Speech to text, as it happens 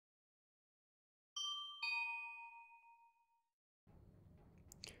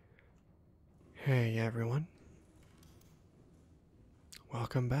Hey everyone,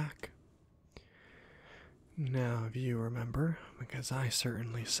 welcome back. Now, if you remember, because I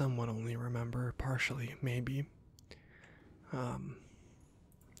certainly somewhat only remember, partially maybe, um,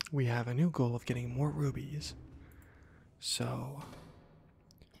 we have a new goal of getting more rubies, so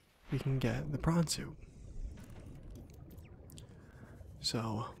we can get the prawn soup.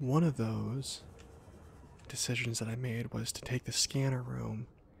 So, one of those decisions that I made was to take the scanner room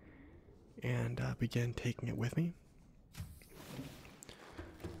and begin taking it with me,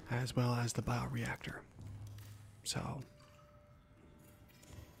 as well as the bioreactor. So,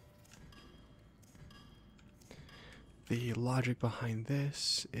 the logic behind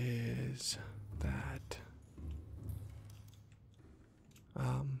this is that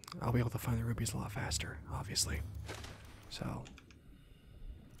I'll be able to find the rubies a lot faster, obviously. So,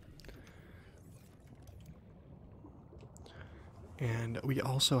 and we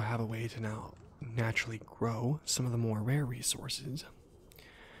also have a way to now naturally grow some of the more rare resources.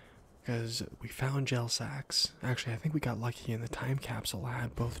 Because we found gel sacks. Actually, I think we got lucky in the time capsule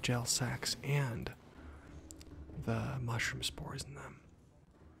had both gel sacks and the mushroom spores in them.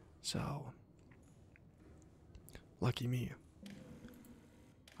 So, lucky me.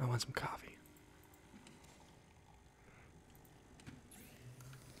 I want some coffee.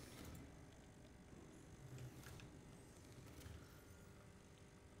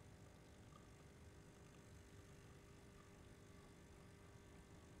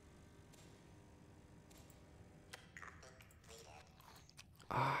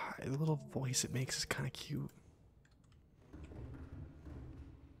 The little voice it makes is kind of cute.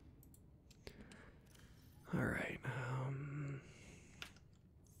 Alright,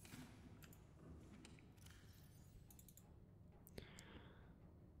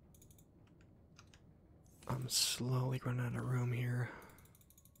 I'm slowly running out of room here.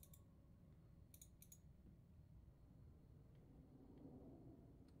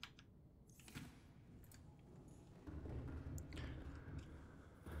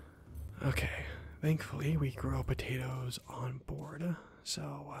 Okay, thankfully we grow potatoes on board,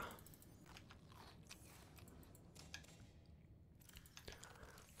 so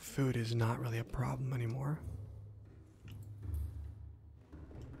food is not really a problem anymore.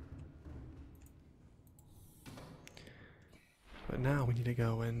 But now we need to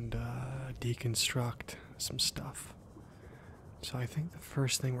go and deconstruct some stuff. So I think the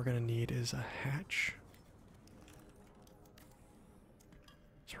first thing we're going to need is a hatch.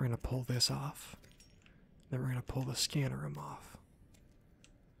 So we're going to pull this off. Then we're going to pull the scanner room off.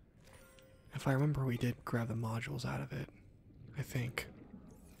 If I remember, we did grab the modules out of it, I think.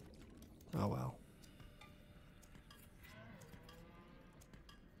 Oh well.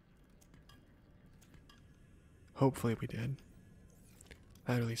 Hopefully we did.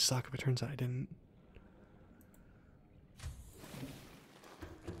 That'd really suck if it turns out I didn't.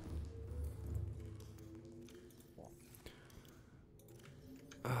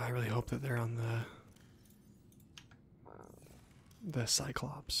 I really hope that they're on the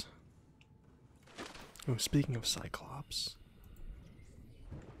Cyclops. Oh, speaking of Cyclops,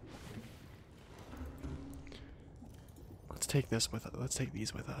 let's take this with us. Let's take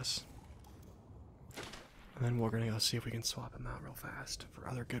these with us, and then we're gonna go see if we can swap them out real fast for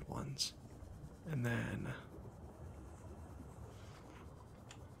other good ones, and then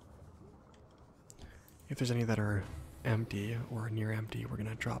if there's any that are empty or near empty, we're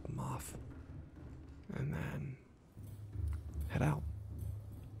gonna drop them off and then head out.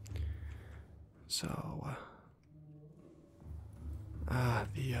 So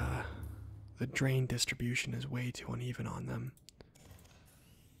the drain distribution is way too uneven on them,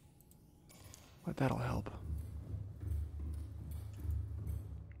 but that'll help.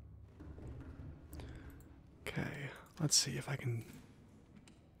 Okay, let's see if I can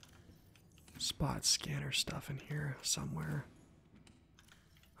spot scanner stuff in here somewhere.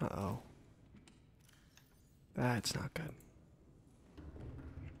 Uh-oh. That's not good.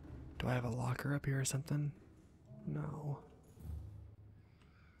 Do I have a locker up here or something? No.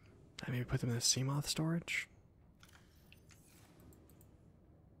 I maybe put them in the Seamoth storage?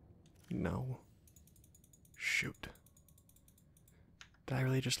 No. Shoot. Did I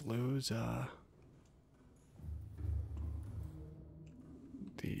really just lose,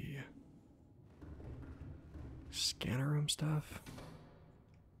 the scanner room stuff?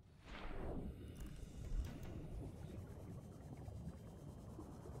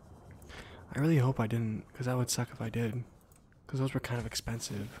 I really hope I didn't, because that would suck if I did. Because those were kind of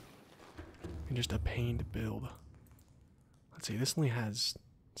expensive. And just a pain to build. Let's see, this only has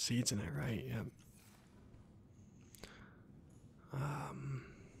seeds in it, right? Yep.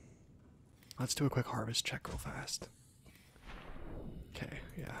 Let's do a quick harvest check real fast. Okay,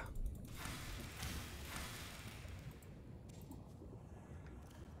 yeah.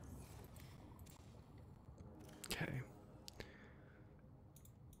 Okay.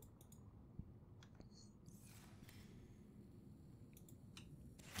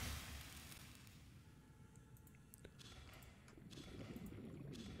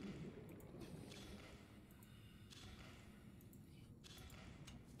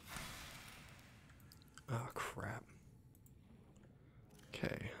 Oh, crap.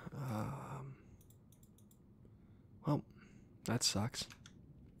 Okay, well, that sucks.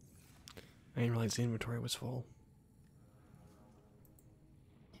 I didn't realize the inventory was full.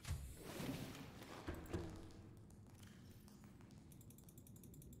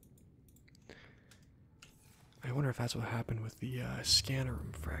 I wonder if that's what happened with the scanner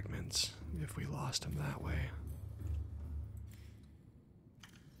room fragments, if we lost them that way.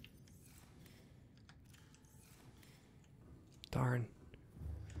 Darn.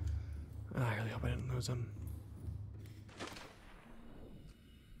 I really hope I didn't lose them.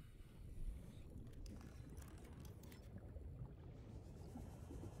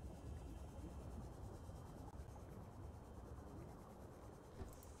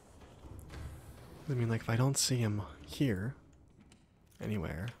 I mean, like, if I don't see him here,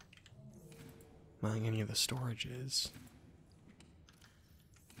 anywhere, among any of the storages,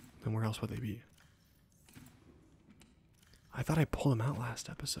 then where else would they be? I thought I pulled them out last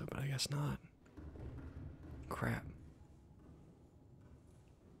episode, but I guess not. Crap.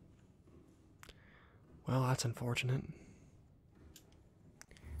 Well, that's unfortunate.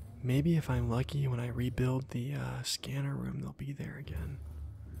 Maybe if I'm lucky, when I rebuild the scanner room, they'll be there again.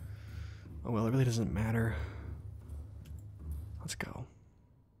 Oh well, it really doesn't matter. Let's go.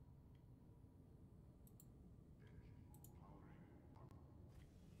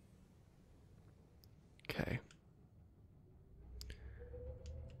 Okay.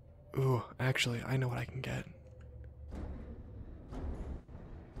 Ooh, actually, I know what I can get.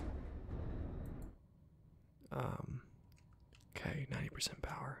 Okay, 90%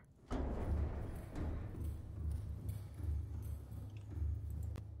 power.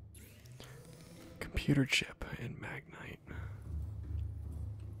 Computer chip and magnite.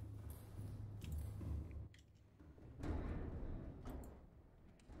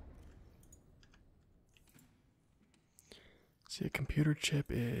 See, a computer chip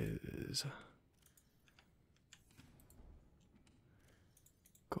is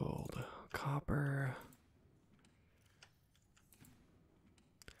gold, copper.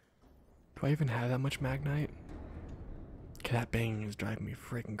 Do I even have that much magnite? Okay, that banging is driving me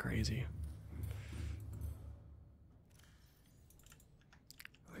freaking crazy.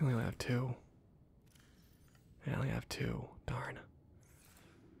 I only have two. I only have two. Darn.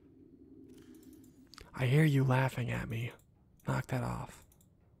 I hear you laughing at me. Knock that off.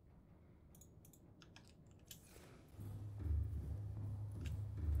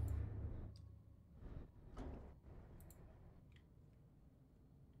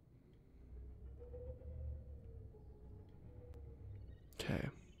 Okay.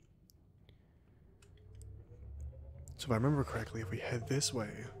 So if I remember correctly, if we head this way,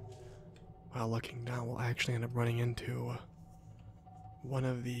 while looking down, we'll actually end up running into one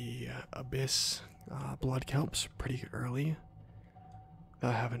of the abyss blood kelps pretty early,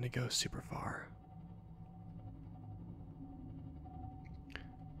 without having to go super far.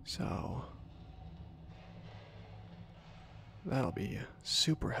 So that'll be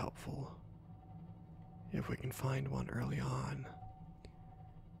super helpful if we can find one early on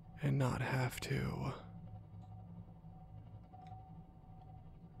and not have to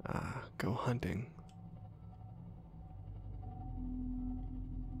go hunting.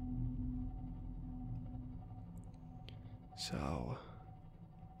 So,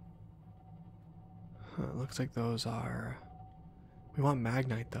 it looks like those are. We want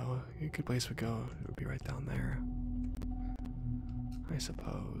magnite though. A good place to go would be right down there, I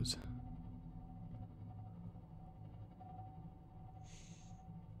suppose.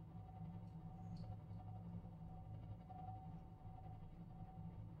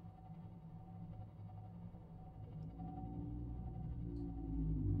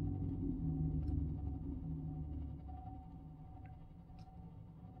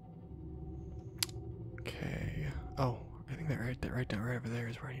 Okay. Oh, I think that right down right over there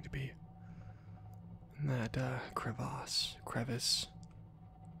is where I need to be. And that crevice,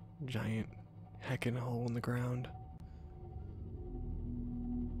 giant heckin' hole in the ground.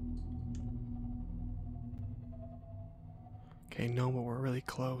 Okay, no, but we're really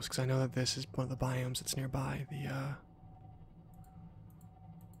close because I know that this is one of the biomes that's nearby.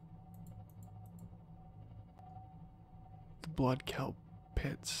 blood kelp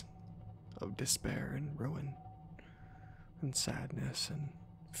pits of despair and ruin, and sadness and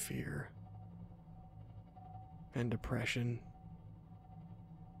fear, and depression,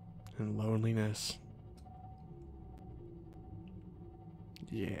 and loneliness.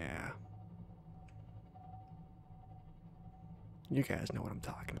 Yeah. You guys know what I'm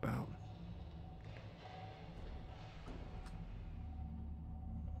talking about.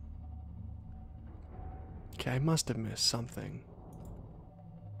 Okay, I must have missed something.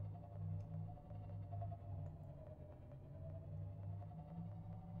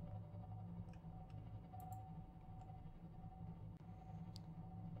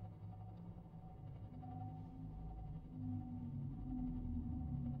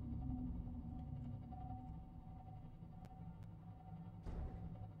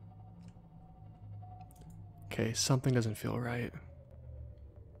 Okay, something doesn't feel right.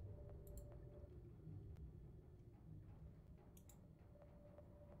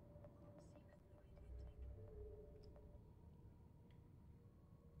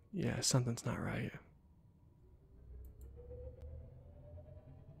 Yeah, something's not right.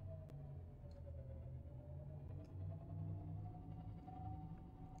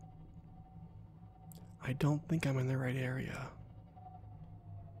 I don't think I'm in the right area.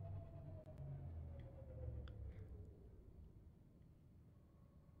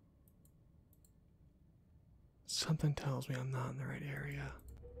 Something tells me I'm not in the right area.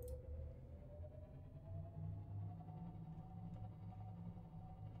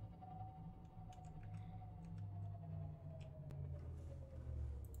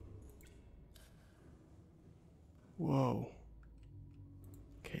 Whoa.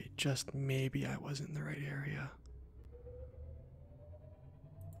 Okay, just maybe I wasn't in the right area.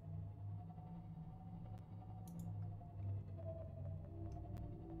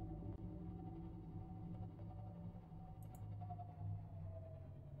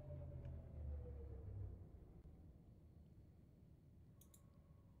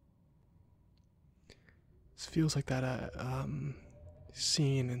 This feels like that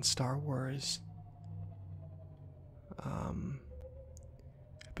scene in Star Wars,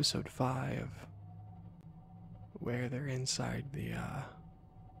 episode 5, where they're inside the I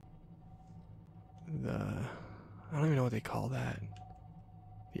don't even know what they call that,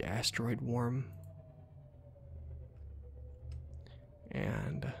 the asteroid worm,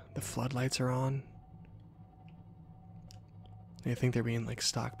 and the floodlights are on. They think they're being like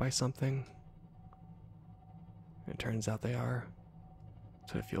stalked by something. It turns out they are.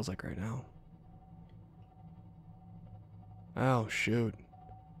 That's what it feels like right now. Oh, shoot.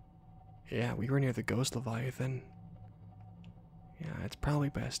 Yeah, we were near the ghost Leviathan. Yeah, it's probably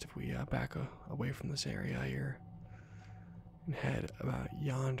best if we back away from this area here and head about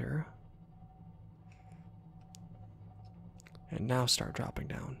yonder. And now start dropping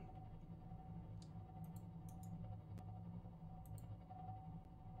down.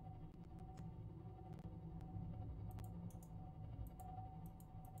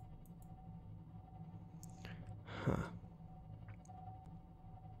 Huh.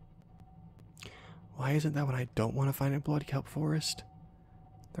 Why is it that when I don't want to find a blood kelp forest,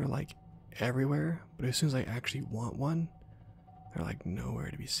 they're like everywhere, but as soon as I actually want one, they're like nowhere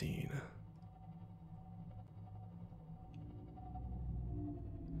to be seen?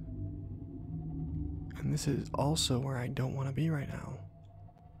 And this is also where I don't want to be right now,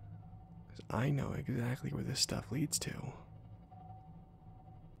 because I know exactly where this stuff leads to.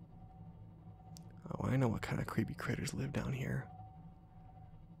 Oh, I know what kind of creepy critters live down here.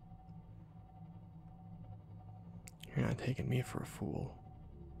 You're not taking me for a fool.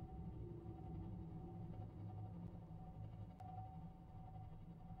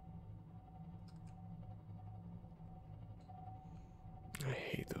 I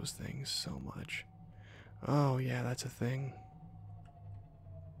hate those things so much. Oh, yeah, that's a thing.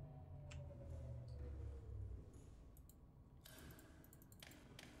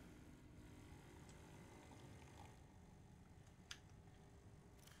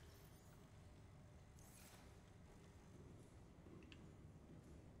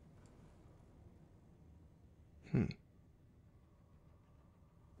 Hmm.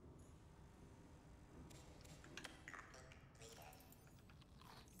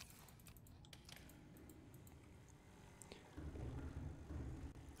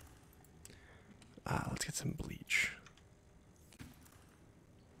 Let's get some bleach.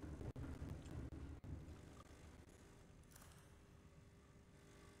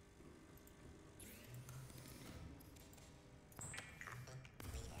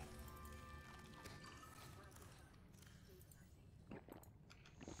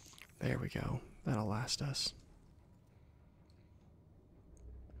 There we go. That'll last us.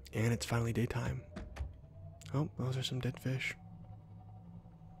 And it's finally daytime. Oh, those are some dead fish.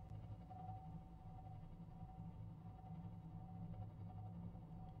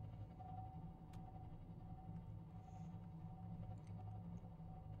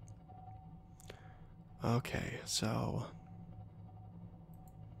 Okay, so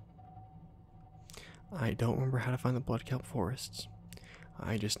I don't remember how to find the blood kelp forests.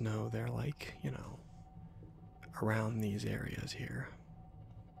 I just know they're like, you know, around these areas here.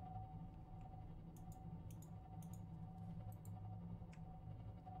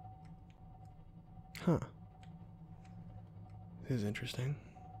 Huh. This is interesting.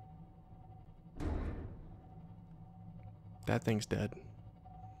 That thing's dead.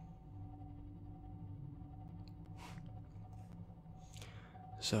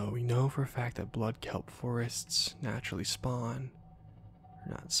 So we know for a fact that blood kelp forests naturally spawn. Or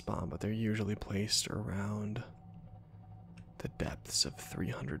not spawn, but they're usually placed around the depths of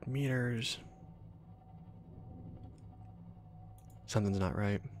 300 meters. Something's not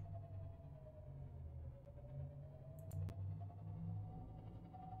right.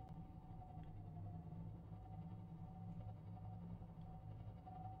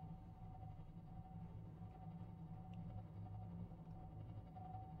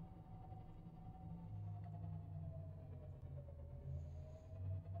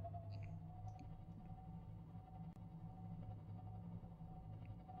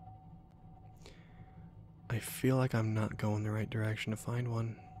 I feel like I'm not going the right direction to find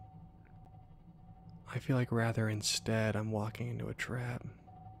one. I feel like rather instead I'm walking into a trap.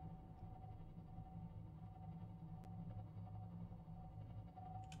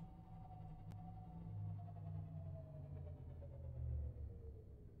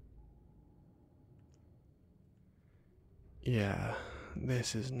 Yeah,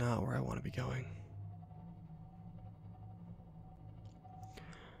 this is not where I want to be going.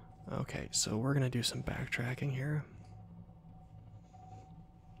 Okay, so we're gonna do some backtracking here.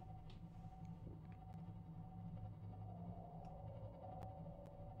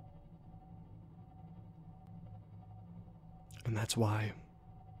 And that's why.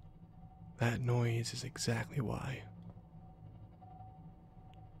 That noise is exactly why.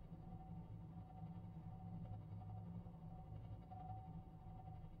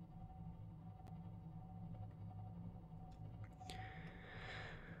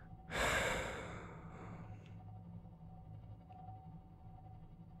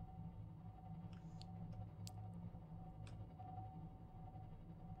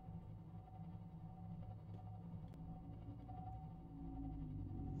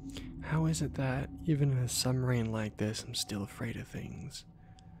 How is it that even in a submarine like this, I'm still afraid of things?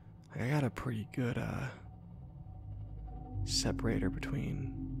 Like, I got a pretty good separator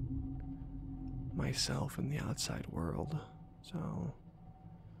between myself and the outside world, so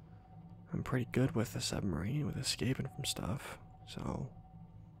I'm pretty good with the submarine, with escaping from stuff, so,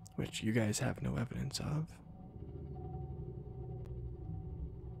 which you guys have no evidence of.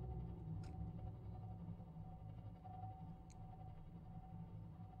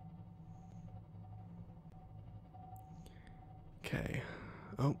 Okay.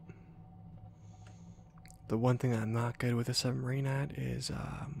 Oh. The one thing that I'm not good with a submarine at is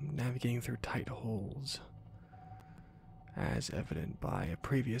navigating through tight holes, as evident by a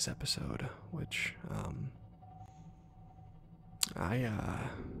previous episode, which I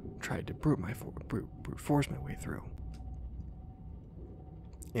tried to brute force my way through,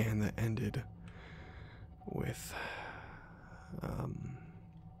 and that ended with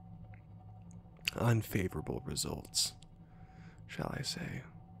unfavorable results, shall I say.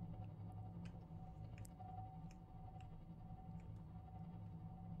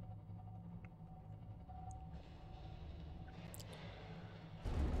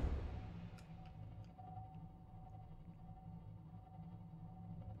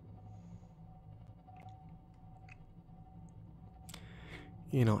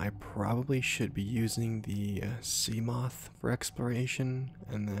 You know, I probably should be using the sea moth for exploration,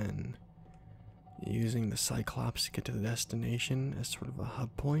 and then using the Cyclops to get to the destination as sort of a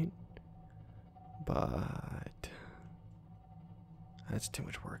hub point, but that's too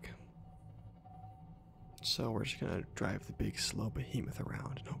much work. So we're just gonna drive the big slow behemoth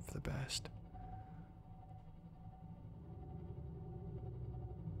around and hope for the best.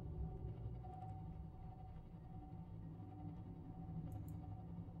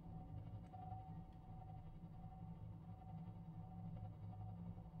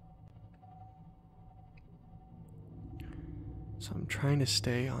 So I'm trying to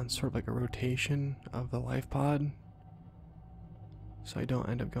stay on sort of like a rotation of the life pod, so I don't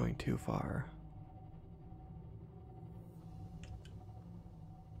end up going too far.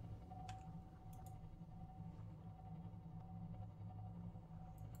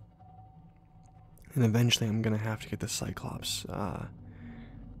 And eventually I'm gonna have to get the Cyclops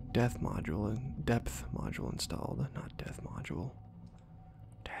depth module installed. Not death module.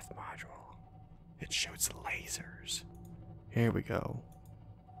 Death module. It shoots lasers. Here we go.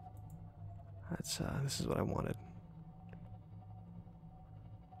 That's this is what I wanted.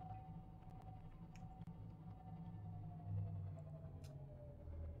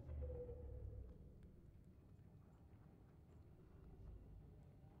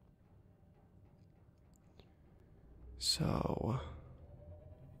 So,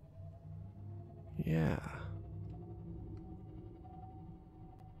 yeah.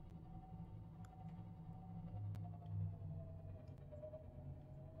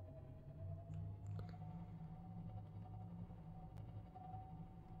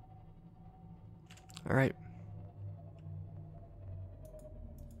 All right.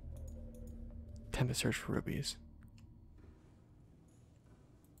 Time to search for rubies.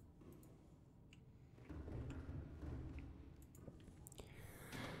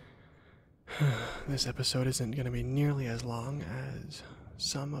 This episode isn't going to be nearly as long as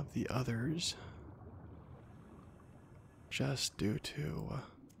some of the others, just due to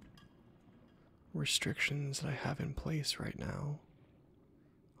restrictions that I have in place right now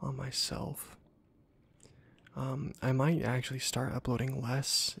on myself. I might actually start uploading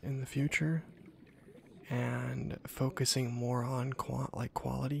less in the future and focusing more on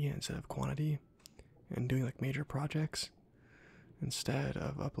quality instead of quantity, and doing like major projects instead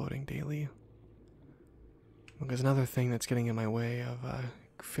of uploading daily. Because another thing that's getting in my way of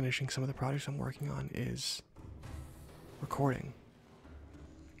finishing some of the projects I'm working on is recording.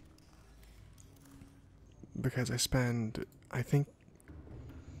 Because I think,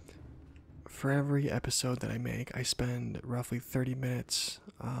 for every episode that I make, I spend roughly 30 minutes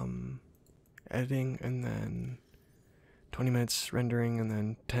editing, and then 20 minutes rendering, and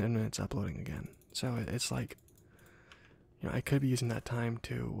then 10 minutes uploading again. So it's like, I could be using that time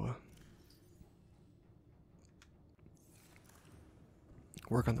to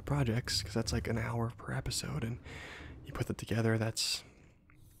work on the projects, because that's like an hour per episode, and you put that together, that's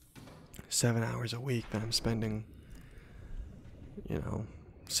 7 hours a week that I'm spending,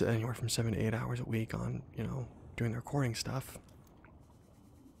 anywhere from 7 to 8 hours a week on, doing the recording stuff.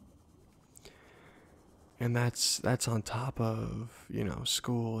 And that's on top of,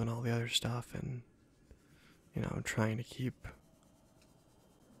 school and all the other stuff, and, trying to keep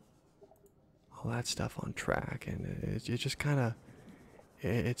all that stuff on track. And it just kind of,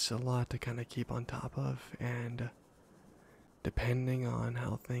 it's a lot to kind of keep on top of. And depending on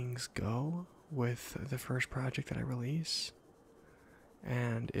how things go with the first project that I release,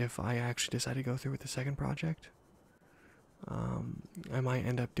 and if I actually decide to go through with the second project, I might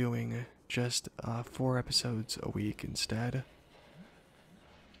end up doing just 4 episodes a week instead,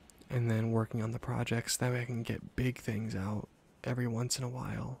 and then working on the projects. That way I can get big things out every once in a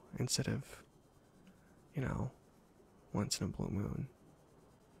while instead of, once in a blue moon.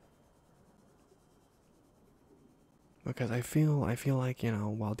 Because I feel like,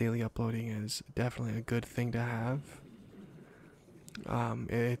 while daily uploading is definitely a good thing to have,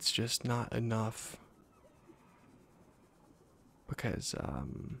 it's just not enough. Because, I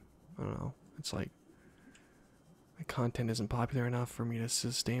don't know, it's like, my content isn't popular enough for me to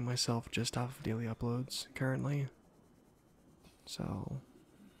sustain myself just off of daily uploads currently. So,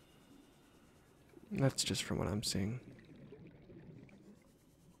 that's just from what I'm seeing.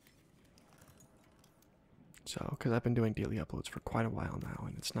 So, because I've been doing daily uploads for quite a while now,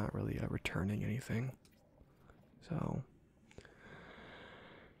 and it's not really returning anything. So,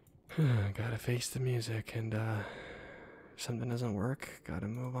 gotta face the music, and if something doesn't work, gotta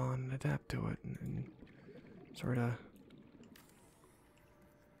move on and adapt to it, and sort of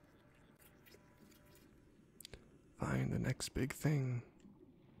find the next big thing.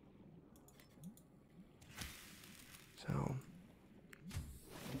 So,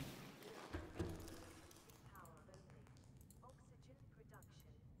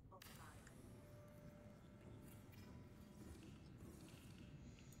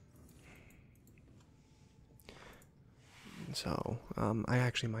 I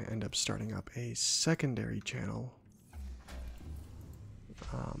actually might end up starting up a secondary channel,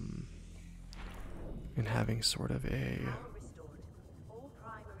 and having sort of a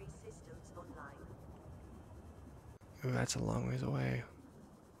ooh, that's a long ways away.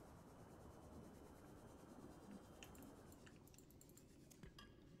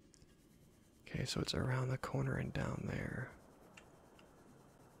 Okay, so it's around the corner and down there.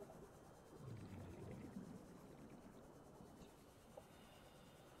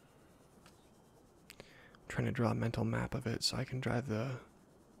 I'm trying to draw a mental map of it so I can drive the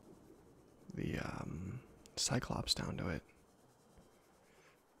the Cyclops down to it.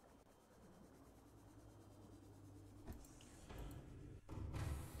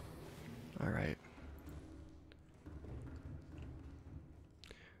 Alright.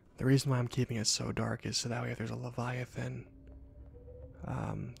 The reason why I'm keeping it so dark is so that way if there's a Leviathan,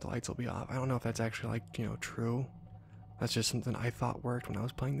 the lights will be off. I don't know if that's actually, like, you know, true. That's just something I thought worked when I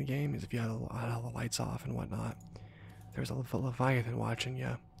was playing the game, is if you had all the lights off and whatnot, there's a Leviathan watching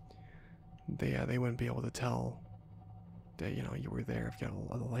you. They wouldn't be able to tell that, you know, you were there if you had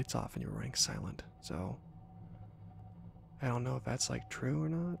all the lights off and you were running silent. So I don't know if that's like true or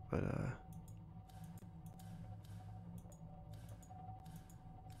not, but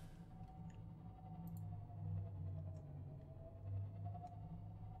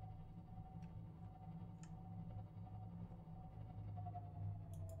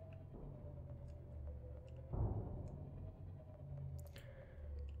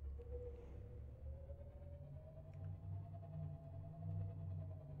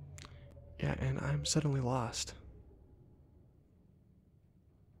yeah, and I'm suddenly lost.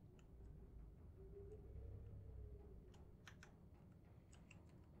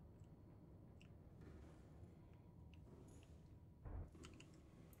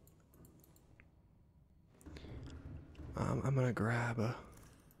 I'm gonna grab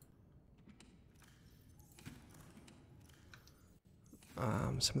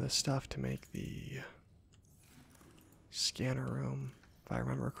some of the stuff to make the scanner room. If I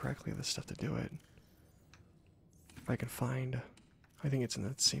remember correctly, the stuff to do it. If I can find, I think it's in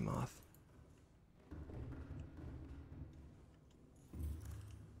the sea moth.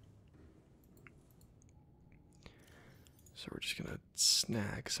 So we're just gonna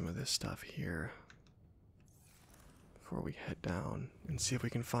snag some of this stuff here before we head down and see if we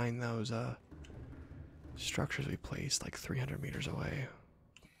can find those structures we placed like 300 meters away.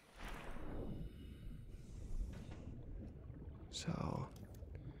 So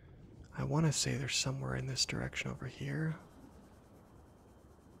I want to say there's somewhere in this direction over here.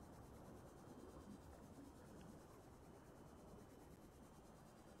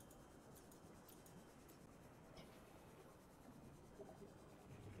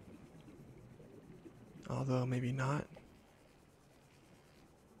 Although maybe not.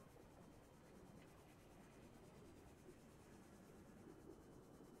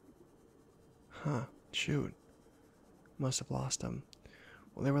 Huh, shoot. Must have lost them.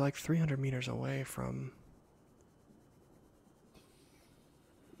 Well, they were like 300 meters away from...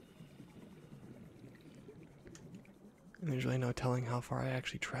 And there's really no telling how far I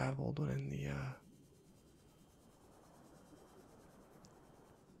actually traveled when in the,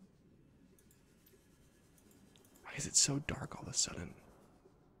 Why is it so dark all of a sudden?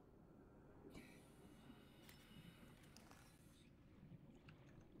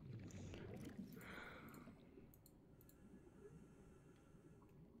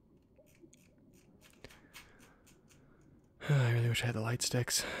 I really wish I had the light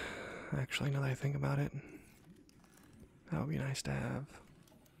sticks. Actually, now that I think about it, that would be nice to have.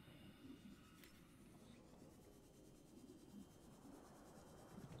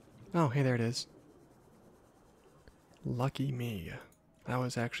 Oh, hey, there it is. Lucky me. That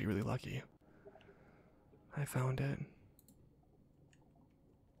was actually really lucky. I found it.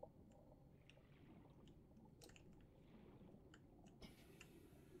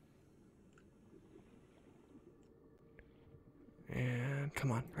 And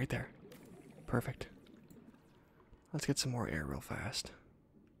come on, right there. Perfect. Let's get some more air real fast.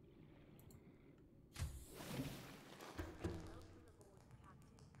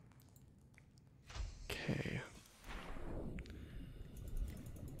 Okay.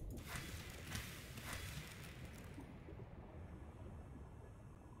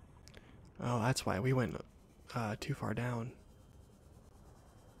 Oh, that's why we went too far down.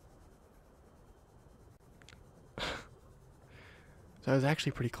 So I was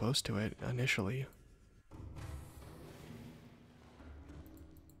actually pretty close to it initially.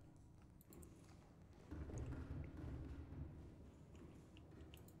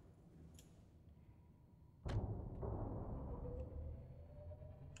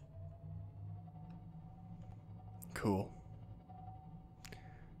 Cool.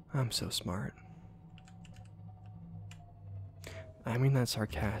 I'm so smart. I mean that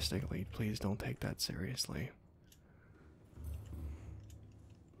sarcastically. Please don't take that seriously.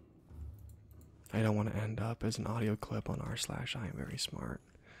 I don't want to end up as an audio clip on r/I am very smart.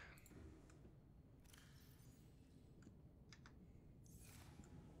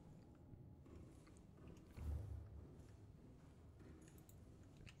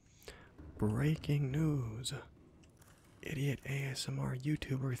 Breaking news. idiot ASMR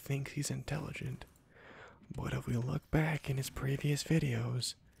YouTuber thinks he's intelligent. But if we look back in his previous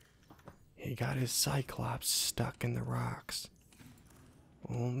videos, he got his Cyclops stuck in the rocks.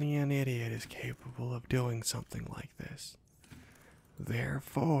 Only an idiot is capable of doing something like this.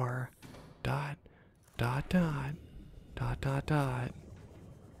 Therefore, dot, dot, dot, dot, dot, dot,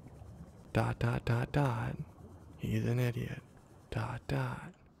 dot, dot, dot, dot. He's an idiot. Dot,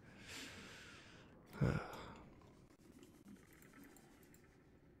 dot.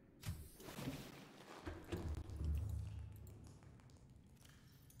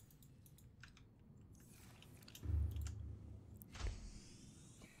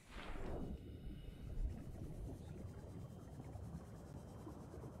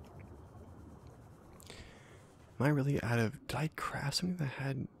 Am I really out of... Did I craft something that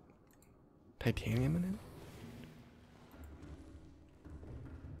had titanium in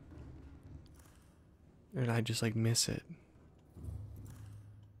it? Or did I just like miss it?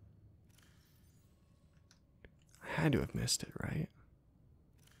 I had to have missed it, right?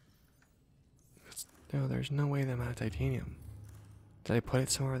 No, there's no way that I'm out of titanium. Did I put it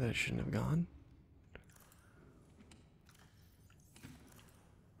somewhere that it shouldn't have gone?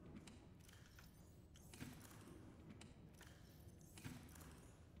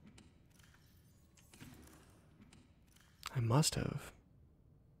 I must have.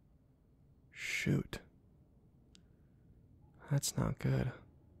 Shoot. That's not good.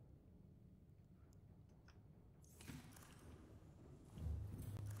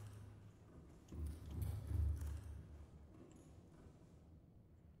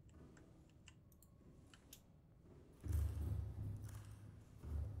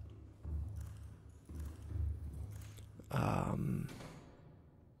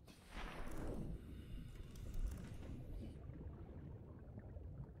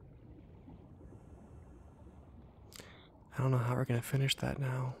 I don't know how we're gonna finish that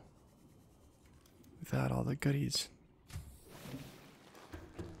now without all the goodies.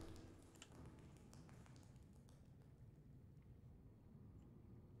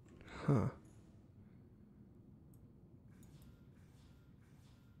 Huh.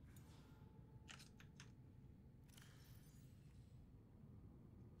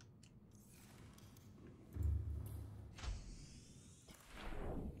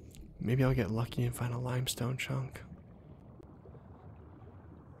 Maybe I'll get lucky and find a limestone chunk.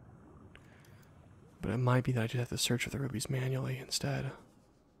 But it might be that I just have to search for the rubies manually instead.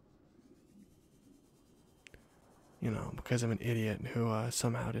 You know, because I'm an idiot who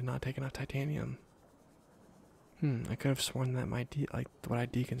somehow did not take enough titanium. I could have sworn that like what I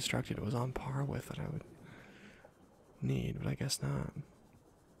deconstructed was on par with what I would need, but I guess not.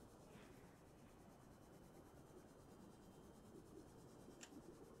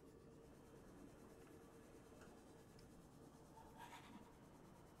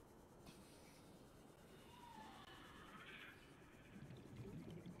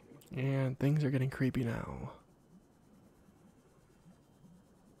 And things are getting creepy now.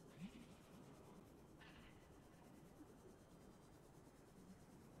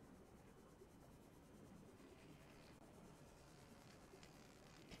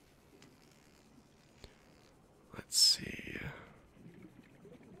 Let's see.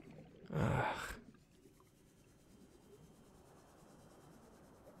 Ugh.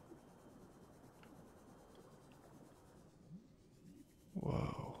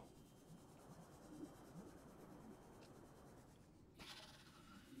 Whoa.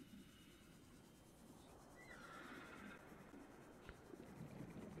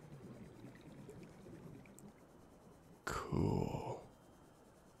 Cool.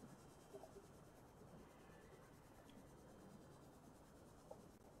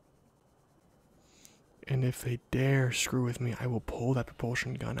 And if they dare screw with me, I will pull that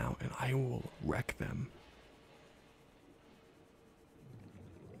propulsion gun out and I will wreck them.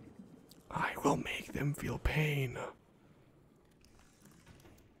 I will make them feel pain.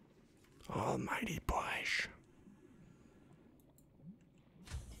 Almighty push.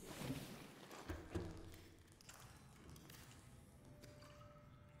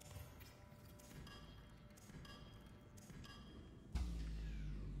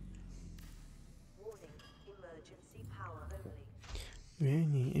 Emergency power only.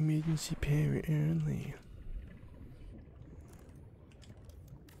 Warning, emergency power only.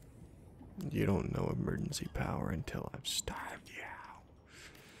 You don't know emergency power until I've starved you.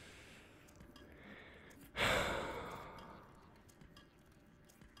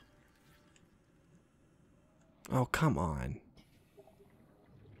 Oh, come on.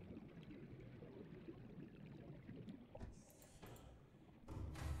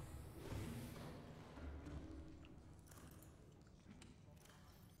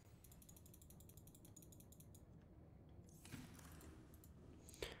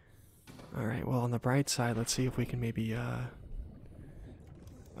 Alright, well, on the bright side, let's see if we can maybe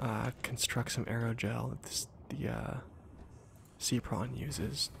construct some aerogel that the sea prawn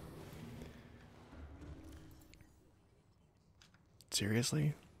uses.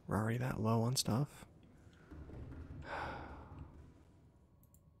 Seriously? We're already that low on stuff?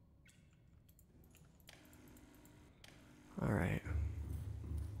 Alright.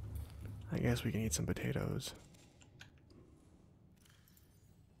 I guess we can eat some potatoes.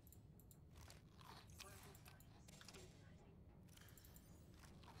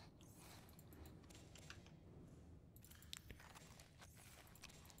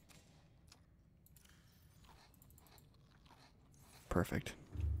 Perfect.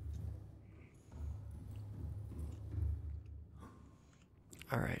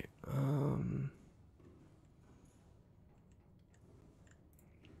 Alright,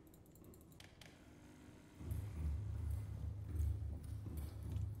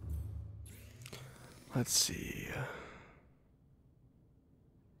 let's see.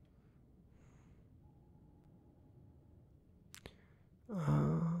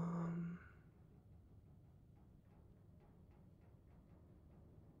 Um,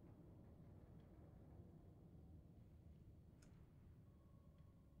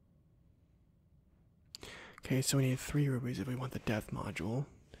 okay, so we need 3 rubies if we want the death module.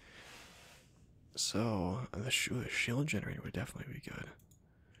 So the shield generator would definitely be good.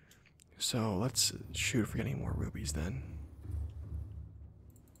 So let's shoot for getting more rubies then.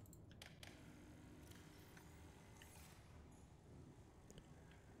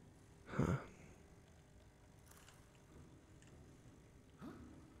 Huh.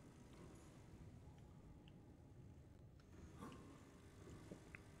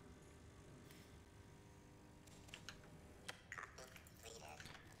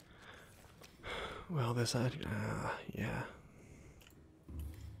 Well, yeah.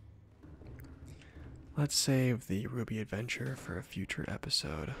 Let's save the ruby adventure for a future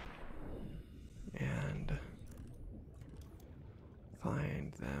episode. And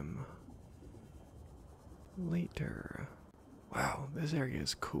find them later. Wow, this area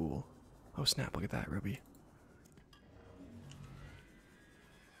is cool. Oh snap, look at that ruby.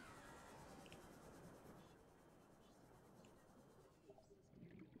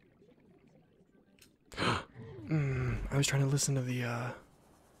 I was trying to listen to the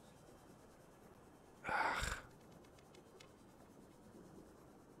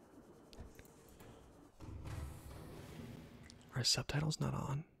Are subtitles not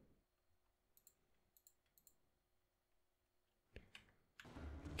on?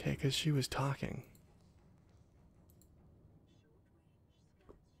 Okay, because she was talking.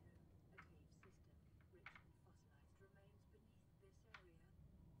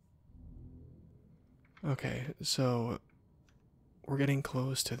 Okay, so we're getting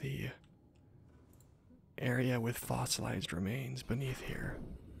close to the area with fossilized remains beneath here.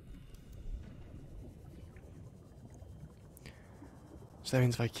 So that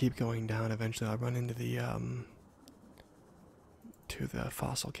means if I keep going down, eventually I'll run into the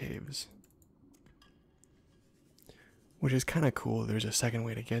fossil caves. Which is kind of cool. There's a second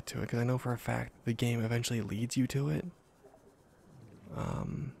way to get to it, because I know for a fact the game eventually leads you to it.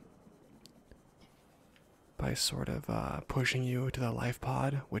 By sort of pushing you to the life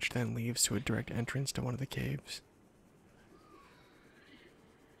pod, which then leads to a direct entrance to one of the caves.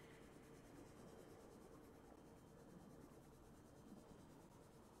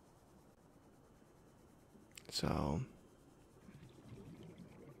 So,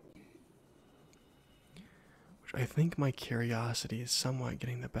 which I think my curiosity is somewhat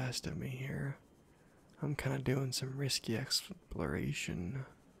getting the best of me here. I'm kind of doing some risky exploration.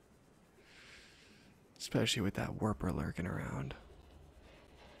 Especially with that warper lurking around.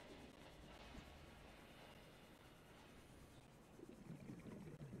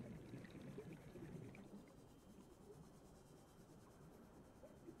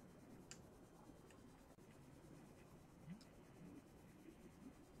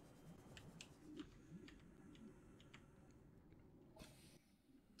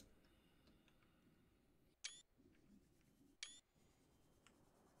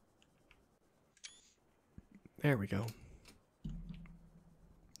 There we go.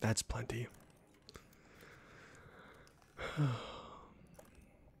 That's plenty.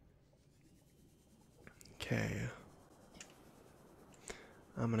 Okay.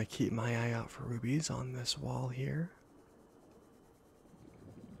 I'm gonna keep my eye out for rubies on this wall here.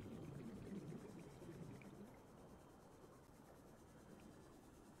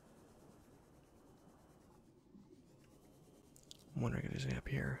 I'm wondering if there's any up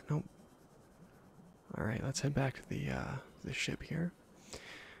here. Nope. Alright, let's head back to the ship here.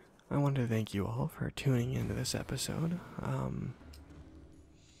 I wanted to thank you all for tuning into this episode.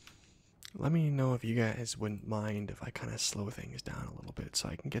 Let me know if you guys wouldn't mind if I kind of slow things down a little bit so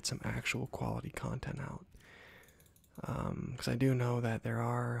I can get some actual quality content out. Because I do know that there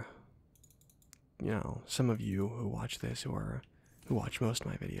are, some of you who watch this who watch most of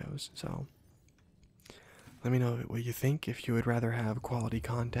my videos. So let me know what you think. If you would rather have quality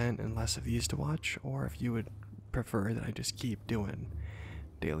content and less of these to watch, or if you would prefer that I just keep doing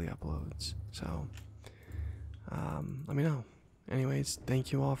daily uploads. So let me know. Anyways,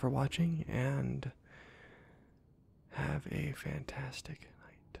 thank you all for watching, and have a fantastic